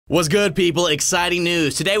What's good, people? Exciting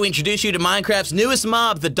news. Today we introduce you to Minecraft's newest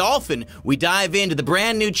mob, the dolphin. We dive into the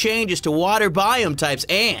brand new changes to water biome types,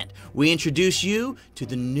 and we introduce you to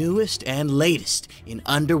the newest and latest in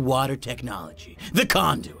underwater technology, the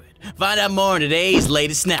Conduit. Find out more in today's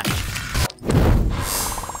latest snapshot.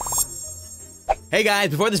 Hey guys,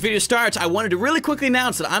 before this video starts, I wanted to really quickly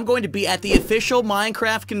announce that I'm going to be at the official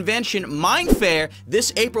Minecraft convention, Mindfair,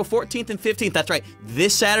 this April 14th and 15th, that's right,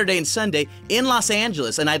 this Saturday and Sunday in Los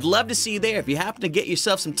Angeles, and I'd love to see you there. If you happen to get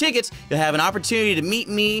yourself some tickets, you'll have an opportunity to meet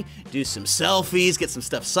me, do some selfies, get some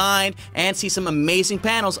stuff signed, and see some amazing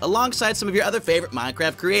panels alongside some of your other favorite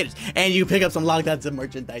Minecraft creators. And you pick up some Logdotzip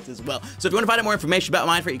merchandise as well. So if you want to find out more information about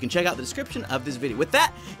Mindfair, you can check out the description of this video. With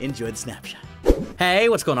that, enjoy the snapshot. Hey,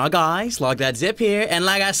 what's going on, guys? Logdotzip here, and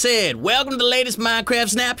like I said, welcome to the latest Minecraft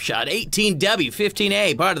Snapshot,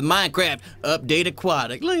 18W15A, part of the Minecraft Update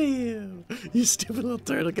Aquatic. Leo, you stupid little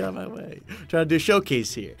turtle, got my way. Trying to do a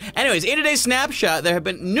showcase here. Anyways, in today's Snapshot, there have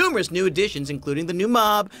been numerous new additions, including the new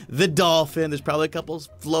mob, the dolphin. There's probably a couple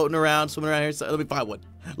floating around, swimming around here, so let me find one.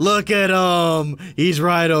 Look at him! He's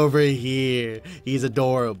right over here. He's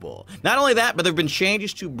adorable. Not only that, but there have been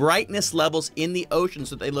changes to brightness levels in the ocean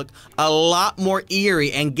so they look a lot more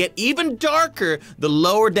eerie and get even darker the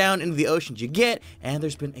lower down into the oceans you get. And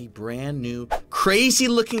there's been a brand new, crazy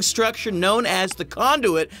looking structure known as the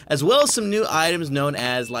Conduit, as well as some new items known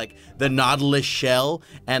as like the nautilus shell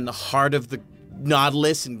and the heart of the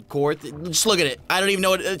nautilus and core. Just look at it. I don't even know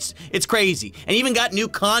what it's crazy. And even got new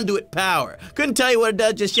conduit power. Couldn't tell you what it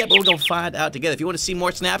does just yet, but we're gonna find out together. If you want to see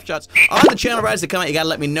more snapshots on the channel right as they come out, you gotta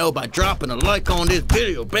let me know by dropping a like on this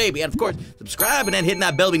video, baby. And of course, subscribing and hitting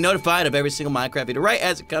that bell to be notified of every single Minecraft video right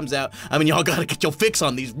as it comes out. I mean, y'all gotta get your fix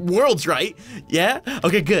on these worlds, right? Yeah?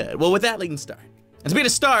 Okay, good. Well, with that, we can start. And to be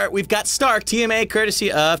to start, we've got Stark, TMA,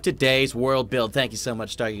 courtesy of today's world build. Thank you so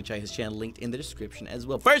much, Stark. You can check his channel linked in the description as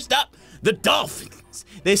well. First up, the dolphins.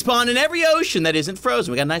 They spawn in every ocean that isn't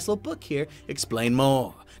frozen. We got a nice little book here. Explain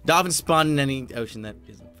more. Dolphins spawn in any ocean that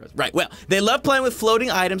isn't frozen. Right, well, they love playing with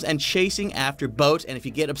floating items and chasing after boats, and if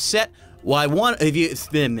you get upset, if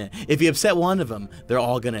you upset one of them, they're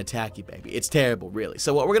all gonna attack you, baby. It's terrible, really.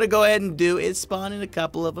 So what we're gonna go ahead and do is spawn in a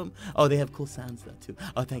couple of them. Oh, they have cool sounds though too.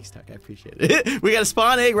 Oh, thanks, Stark. I appreciate it. We got a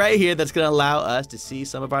spawn egg right here that's gonna allow us to see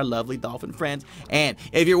some of our lovely dolphin friends. And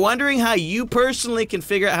if you're wondering how you personally can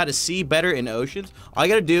figure out how to see better in oceans, all you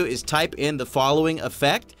gotta do is type in the following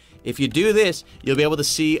effect. If you do this, you'll be able to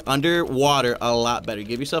see underwater a lot better.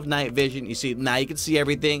 Give yourself night vision. You see, now you can see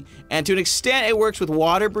everything. And to an extent, it works with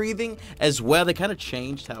water breathing as well. They kind of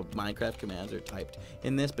changed how Minecraft commands are typed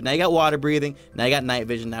in this. But now you got water breathing. Now you got night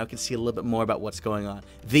vision. Now you can see a little bit more about what's going on.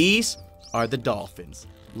 These are the dolphins.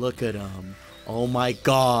 Look at them. Oh my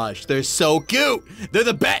gosh, they're so cute. They're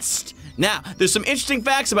the best. Now, there's some interesting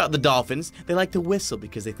facts about the dolphins. They like to whistle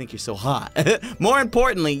because they think you're so hot. More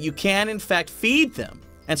importantly, you can, in fact, feed them.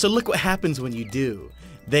 And so look what happens when you do.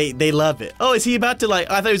 They love it. Oh, is he about to I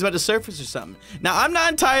thought he was about to surface or something. Now, I'm not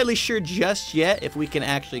entirely sure just yet if we can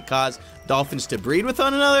actually cause dolphins to breed with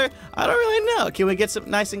one another. I don't really know. Can we get some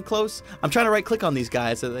nice and close? I'm trying to right click on these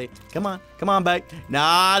guys so they, come on, babe.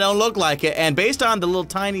 Nah, don't look like it. And based on the little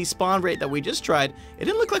tiny spawn rate that we just tried, it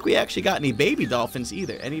didn't look like we actually got any baby dolphins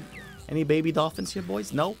either. Any baby dolphins here,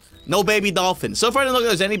 boys? No? No baby dolphins. So far, I don't look like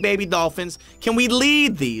there's any baby dolphins. Can we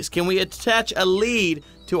lead these? Can we attach a lead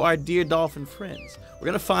to our dear dolphin friends? We're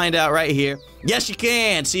gonna find out right here. Yes, you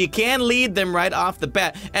can. So you can lead them right off the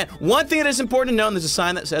bat. And one thing that is important to know, and there's a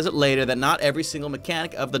sign that says it later, that not every single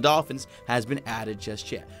mechanic of the dolphins has been added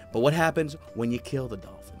just yet. But what happens when you kill the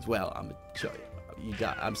dolphins? Well, I'm gonna show you.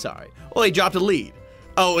 I'm sorry. Oh, he dropped a lead.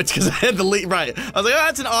 Oh, it's because I had the lead, right. I was like, oh,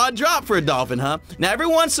 that's an odd drop for a dolphin, huh? Now, every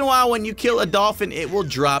once in a while, when you kill a dolphin, it will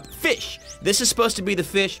drop fish. This is supposed to be the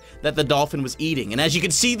fish that the dolphin was eating. And as you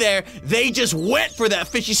can see there, they just went for that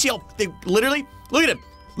fish. You see how they literally, look at him.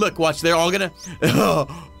 Look, watch, they're all gonna,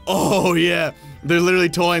 oh yeah. They're literally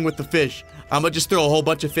toying with the fish. I'm gonna just throw a whole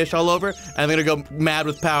bunch of fish all over, and I'm gonna go mad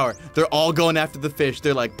with power. They're all going after the fish.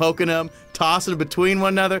 They're like poking them, tossing them between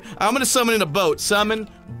one another. I'm gonna summon in a boat. Summon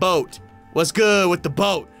boat. What's good with the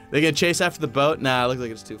boat? They gonna chase after the boat? Nah, looks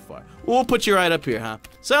like it's too far. We'll put you right up here, huh?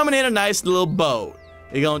 Summon in a nice little boat.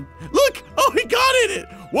 You're going, look! Oh, he got in it!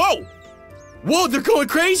 Whoa! Whoa, they're going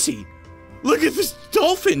crazy! Look at this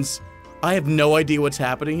dolphins! I have no idea what's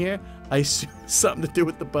happening here. I assume something to do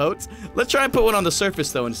with the boats. Let's try and put one on the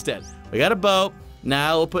surface, though, instead. We got a boat.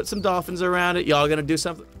 Now we'll put some dolphins around it. Y'all gonna do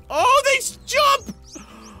something? Oh, they jump!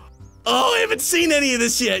 Oh, I haven't seen any of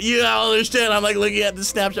this yet. You all understand. I'm like looking at the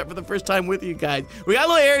snapshot for the first time with you guys. We got a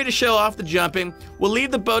little area to show off the jumping. We'll leave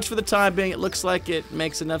the boats for the time being. It looks like it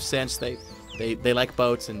makes enough sense. They like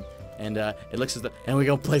boats and And it looks as though, and we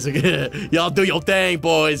gonna play some y'all do your thing,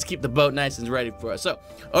 boys. Keep the boat nice and ready for us. So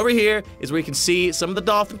over here is where you can see some of the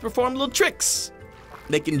dolphins perform little tricks.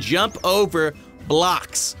 They can jump over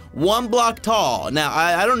blocks, 1 block tall. Now,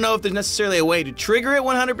 I don't know if there's necessarily a way to trigger it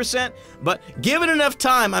 100%, but given enough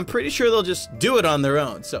time, I'm pretty sure they'll just do it on their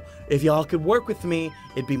own. So if y'all could work with me,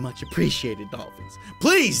 it'd be much appreciated, dolphins.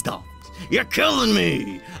 Please, dolphins, you're killing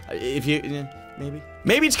me. If you,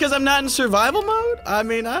 maybe it's because I'm not in survival mode. I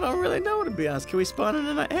mean, I don't really know, to be honest. Can we spawn in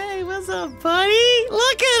tonight? Hey, what's up, buddy?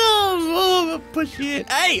 Look at him. Oh, I'm gonna push you in.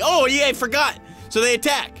 Hey, oh yeah, I forgot. So they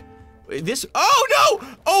attack. This, oh no!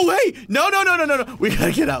 Oh hey, no. We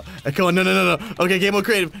gotta get out. Come on, no. Okay, game mode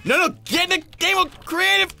creative. No, get in the game mode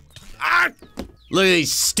creative. Ah! Look at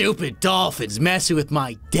these stupid dolphins messing with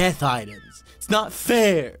my death items. It's not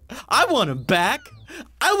fair. I want them back.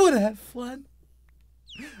 I want to have fun.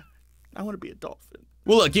 I want to be a dolphin.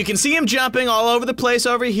 Well, look, you can see him jumping all over the place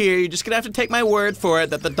over here. You're just gonna have to take my word for it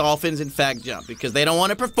that the dolphins in fact jump because they don't want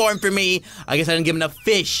to perform for me. I guess I didn't give enough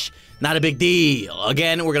fish. Not a big deal.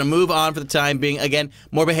 Again, we're gonna move on for the time being. Again,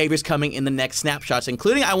 more behaviors coming in the next snapshots,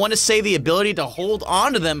 including, I wanna say, the ability to hold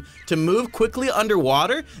on to them to move quickly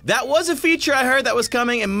underwater. That was a feature I heard that was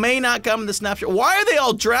coming. It may not come in the snapshot. Why are they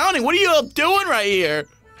all drowning? What are you all doing right here?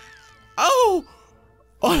 Oh,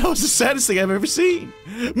 that was the saddest thing I've ever seen.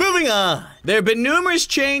 Moving on. There have been numerous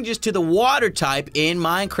changes to the water type in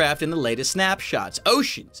Minecraft in the latest snapshots.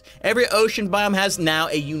 Oceans. Every ocean biome has now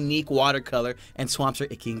a unique water color, and swamps are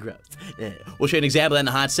icky and gross. We'll show you an example of that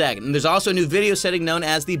in a hot second. And there's also a new video setting known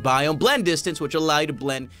as the biome blend distance, which will allow you to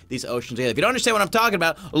blend these oceans together. If you don't understand what I'm talking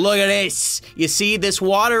about, look at this. You see, this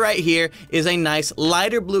water right here is a nice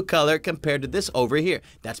lighter blue color compared to this over here.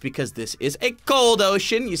 That's because this is a cold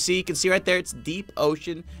ocean. You can see right there, it's deep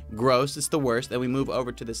ocean. Gross, it's the worst. Then we move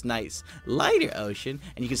over to this nice lighter ocean,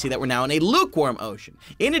 and you can see that we're now in a lukewarm ocean.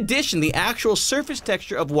 In addition, the actual surface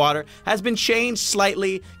texture of water has been changed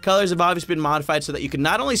slightly. Colors have obviously been modified so that you can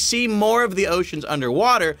not only see more of the oceans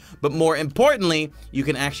underwater, but more importantly, you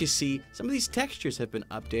can actually see some of these textures have been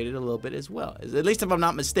updated a little bit as well. At least if I'm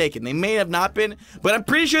not mistaken. They may have not been, but I'm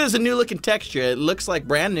pretty sure there's a new looking texture. It looks like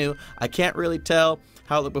brand new. I can't really tell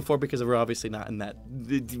how it looked before because we're obviously not in that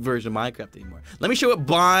version of Minecraft anymore. Let me show what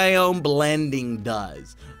biome blending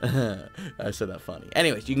does. I said that funny.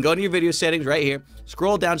 Anyways, you can go to your video settings right here,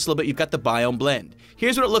 scroll down just a little bit, you've got the biome blend.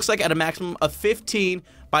 Here's what it looks like at a maximum of 15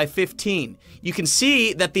 by 15. You can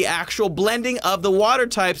see that the actual blending of the water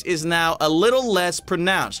types is now a little less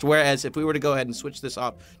pronounced, whereas if we were to go ahead and switch this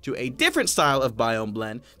off to a different style of biome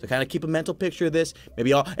blend, to kind of keep a mental picture of this,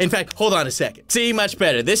 maybe in fact, hold on a second. See, much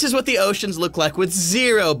better. This is what the oceans look like with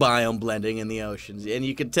 0 biome blending in the oceans, and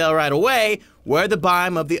you can tell right away where the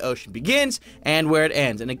biome of the ocean begins and where it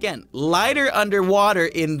ends. And again, lighter underwater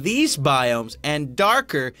in these biomes and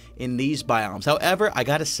darker in these biomes. However, I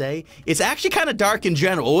gotta say, it's actually kind of dark in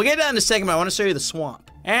general. We'll get to that in a second, but I want to show you the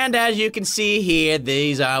swamp. And as you can see here,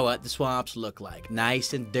 these are what the swamps look like.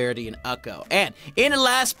 Nice and dirty and ucko. And in the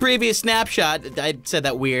last previous snapshot, I said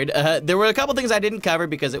that weird, there were a couple things I didn't cover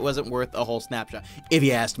because it wasn't worth a whole snapshot, if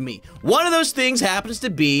you asked me. One of those things happens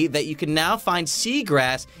to be that you can now find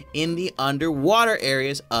seagrass in the underwater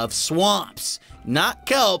areas of swamps. Not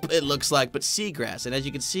kelp, it looks like, but seagrass. And as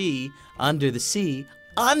you can see, under the sea,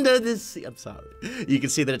 I'm sorry. You can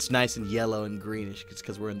see that it's nice and yellow and greenish. It's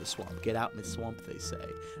because we're in the swamp. Get out in the swamp, they say.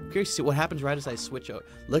 I'm curious to see what happens right as I switch over.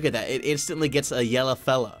 Look at that. It instantly gets a yellow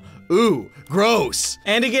fella. Ooh, gross.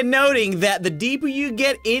 And again, noting that the deeper you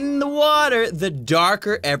get in the water, the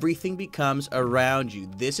darker everything becomes around you.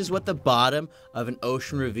 This is what the bottom of an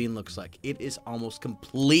ocean ravine looks like. It is almost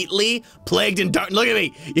completely plagued in dark. Look at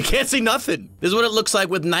me. You can't see nothing. This is what it looks like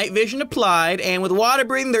with night vision applied, and with water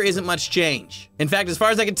breathing, there isn't much change. In fact, as far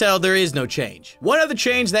as I can tell, there is no change. One other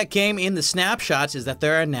change that came in the snapshots is that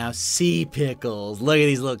there are now sea pickles. Look at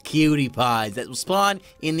these little cutie pies that will spawn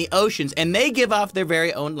in the oceans, and they give off their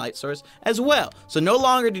very own light source as well. So no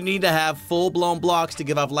longer do you need to have full-blown blocks to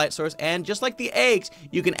give off light source, and just like the eggs,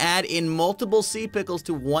 you can add in multiple sea pickles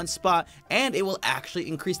to one spot, and it will actually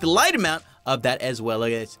increase the light amount of that as well.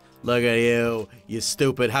 Look at this. Look at you, you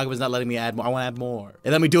stupid. How come it's not letting me add more? I want to add more.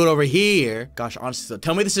 And let me do it over here. Gosh, honestly, so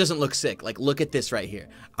tell me this doesn't look sick. Like, look at this right here.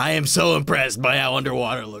 I am so impressed by how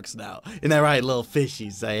underwater looks now. Isn't that right, little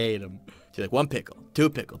fishies? I hate them. So like 1 pickle,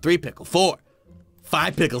 2 pickle, 3 pickle, 4,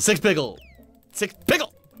 5 pickle, 6 pickle, 6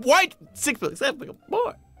 pickle, white, 6 pickle, 7 pickle,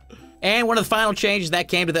 more. And one of the final changes that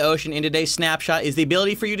came to the ocean in today's snapshot is the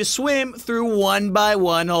ability for you to swim through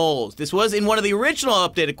 1x1 holes. This was in one of the original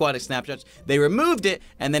updated aquatic snapshots. They removed it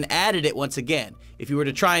and then added it once again. If you were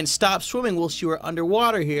to try and stop swimming whilst you were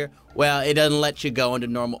underwater here, well, it doesn't let you go into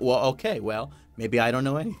normal. Well, okay, well, maybe I don't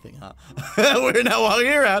know anything, huh? We're now walking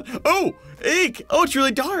around. Oh, eek. Oh, it's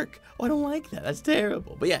really dark. Oh, I don't like that. That's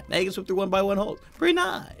terrible. But yeah, now you can swim through one by one holes. Pretty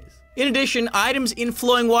nice. In addition, items in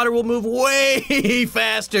flowing water will move way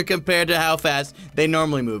faster compared to how fast they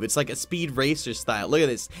normally move. It's like a speed racer style. Look at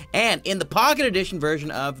this. And in the Pocket Edition version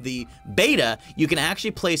of the beta, you can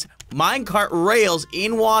actually place minecart rails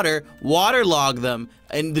in water, waterlog them.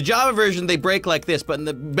 In the Java version, they break like this, but in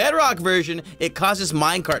the Bedrock version, it causes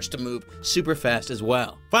minecarts to move super fast as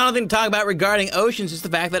well. Final thing to talk about regarding oceans is the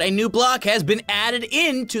fact that a new block has been added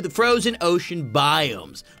into the frozen ocean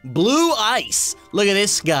biomes. Blue ice. Look at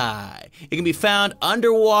this guy. It can be found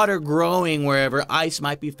underwater, growing wherever ice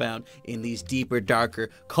might be found in these deeper, darker,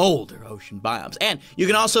 colder ocean biomes. And you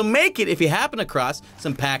can also make it if you happen across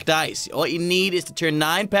some packed ice. All you need is to turn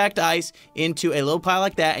 9 packed ice into a little pile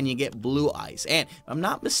like that, and you get blue ice. And if I'm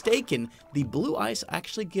not mistaken, the blue ice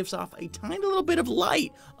actually gives off a tiny little bit of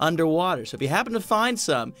light underwater. So if you happen to find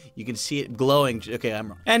some, you can see it glowing. Okay, I'm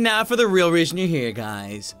wrong. And now for the real reason you're here,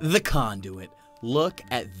 guys. The conduit. Look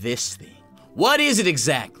at this thing. What is it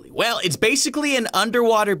exactly? Well, it's basically an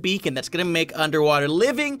underwater beacon that's going to make underwater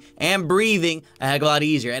living and breathing a heck of a lot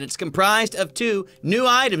easier. And it's comprised of 2 new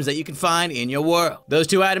items that you can find in your world. Those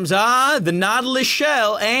 2 items are the nautilus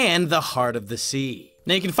shell and the heart of the sea.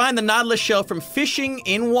 Now you can find the nautilus shell from fishing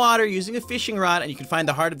in water using a fishing rod, and you can find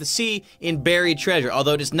the heart of the sea in buried treasure.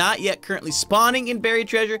 Although it is not yet currently spawning in buried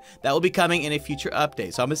treasure, that will be coming in a future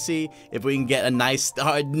update. So I'm gonna see if we can get a nice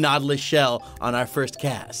hard nautilus shell on our first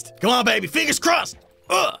cast. Come on, baby, fingers crossed.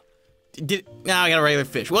 Ugh. Now I got a regular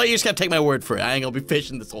fish. Well, you just gotta take my word for it. I ain't gonna be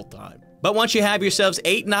fishing this whole time. But once you have yourselves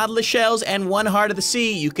 8 nautilus shells and 1 heart of the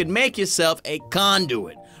sea, you can make yourself a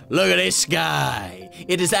conduit. Look at this guy.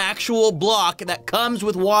 It is actual block that comes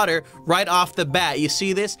with water right off the bat. You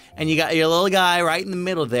see this? And you got your little guy right in the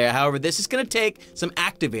middle there. However, this is gonna take some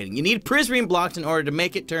activating. You need prismarine blocks in order to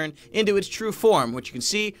make it turn into its true form, which you can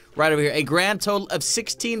see right over here. A grand total of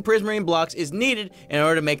 16 prismarine blocks is needed in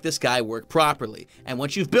order to make this guy work properly. And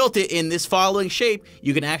once you've built it in this following shape,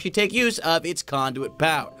 you can actually take use of its conduit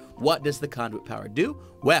power. What does the conduit power do?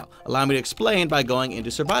 Well, allow me to explain by going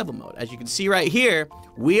into survival mode. As you can see right here,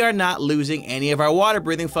 we are not losing any of our water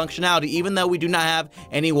breathing functionality, even though we do not have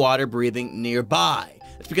any water breathing nearby.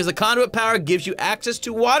 It's because the conduit power gives you access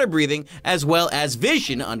to water breathing as well as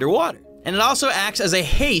vision underwater. And it also acts as a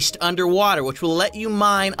haste underwater, which will let you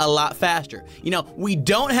mine a lot faster. You know, we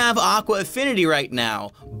don't have aqua affinity right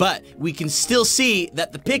now, but we can still see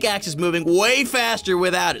that the pickaxe is moving way faster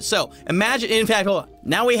without it. So imagine, in fact, hold on.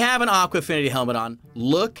 Now we have an aqua affinity helmet on.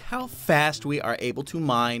 Look how fast we are able to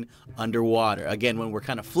mine underwater. Again, when we're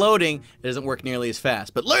kind of floating, it doesn't work nearly as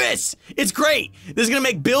fast. But look at this! It's great! This is gonna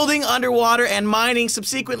make building underwater and mining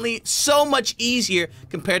subsequently so much easier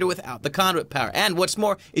compared to without the conduit power. And what's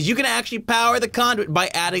more, is you can actually power the conduit by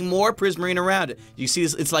adding more prismarine around it. You see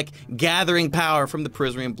this, it's like gathering power from the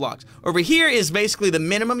prismarine blocks. Over here is basically the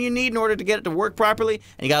minimum you need in order to get it to work properly,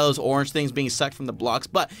 and you got those orange things being sucked from the blocks.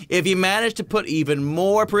 But if you manage to put even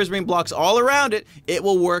more prismarine blocks all around it, it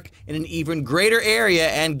will work in an even greater area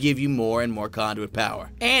and give you more and more conduit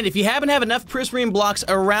power. And if you happen to have enough prismarine blocks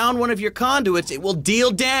around one of your conduits, it will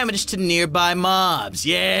deal damage to nearby mobs.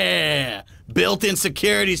 Yeah! Built-in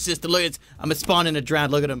security system. Look, I'm gonna spawn in a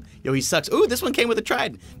drowned. Look at him. Yo, he sucks. Ooh, this one came with a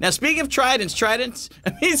trident. Now, speaking of tridents,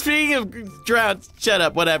 speaking of drowns, shut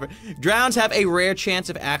up, whatever. Drowns have a rare chance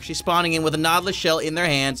of actually spawning in with a nautilus shell in their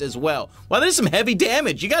hands as well. Well, there's some heavy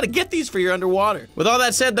damage. You gotta get these for your underwater. With all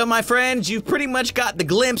that said, though, my friends, you've pretty much got the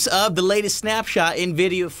glimpse of the latest snapshot in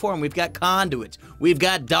video form. We've got conduits. We've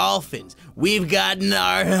got dolphins. We've got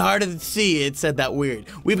our heart of the sea. It said that weird.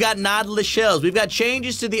 We've got nautilus shells. We've got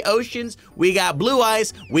changes to the oceans. We got blue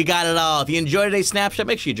ice. We got it all. If you enjoyed today's snapshot,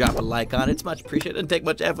 make sure you drop a like on it. It's much appreciated. It doesn't take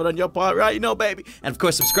much effort on your part, right? You know, baby. And of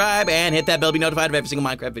course, subscribe and hit that bell to be notified of every single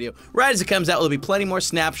Minecraft video. Right as it comes out, there'll be plenty more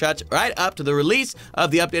snapshots right up to the release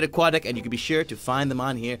of the updated aquatic, and you can be sure to find them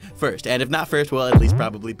on here first. And if not first, well, at least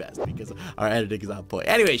probably best, because our editing is on point.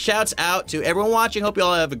 Anyway, shouts out to everyone watching. Hope you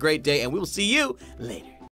all have a great day, and we will see you later.